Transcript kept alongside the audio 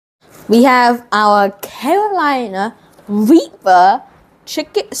We have our Carolina Reaper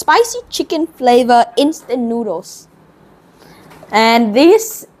spicy chicken flavor instant noodles. And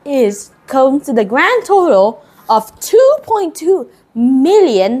this comes to the grand total of 2.2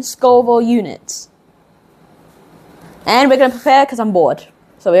 million Scoville units. And we're gonna prepare because I'm bored.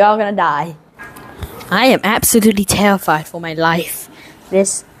 So we're all gonna die. I am absolutely terrified for my life.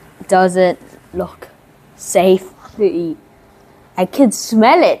 This doesn't look safe to eat. I can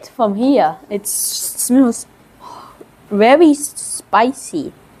smell it from here. It smells very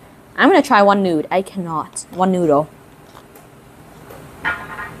spicy. I'm gonna try one noodle. I cannot. One noodle.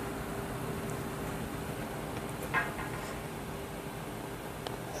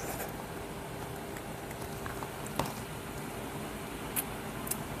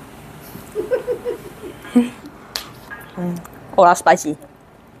 Oh, that's spicy.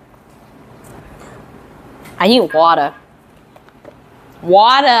 I need water.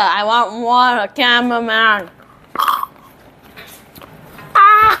 Water! I want water, cameraman.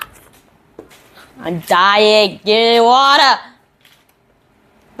 Ah! I'm dying. Give me water.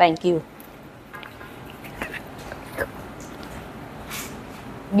 Thank you.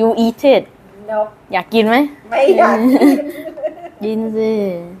 You eat it. No. อยากกินไหม ไม่อยากกิน กินสิ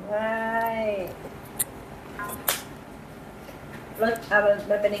ไม่รส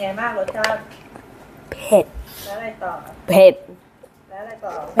มันเป็นยังไงบ้างรสชาติ เผ็ด แล้วอะไรต่อ เผ็ด แล้วอะไร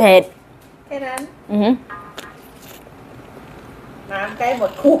ต่อ เผ็ด แค่นั้น Mhm. น้ำใกล้หม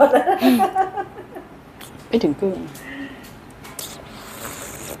ดขวดแล้ว ไม่ถึงครึ่ง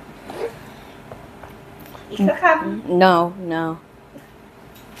อีกสักค No, no.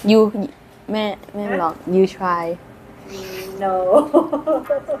 You แม่ลอง You try. ำ no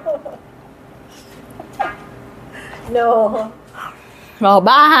no Oh,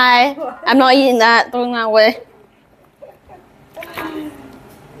 bye. I'm not eating that. Throw that away.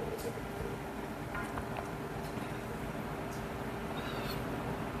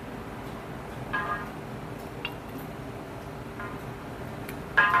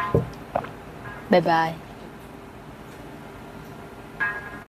 Bye bye.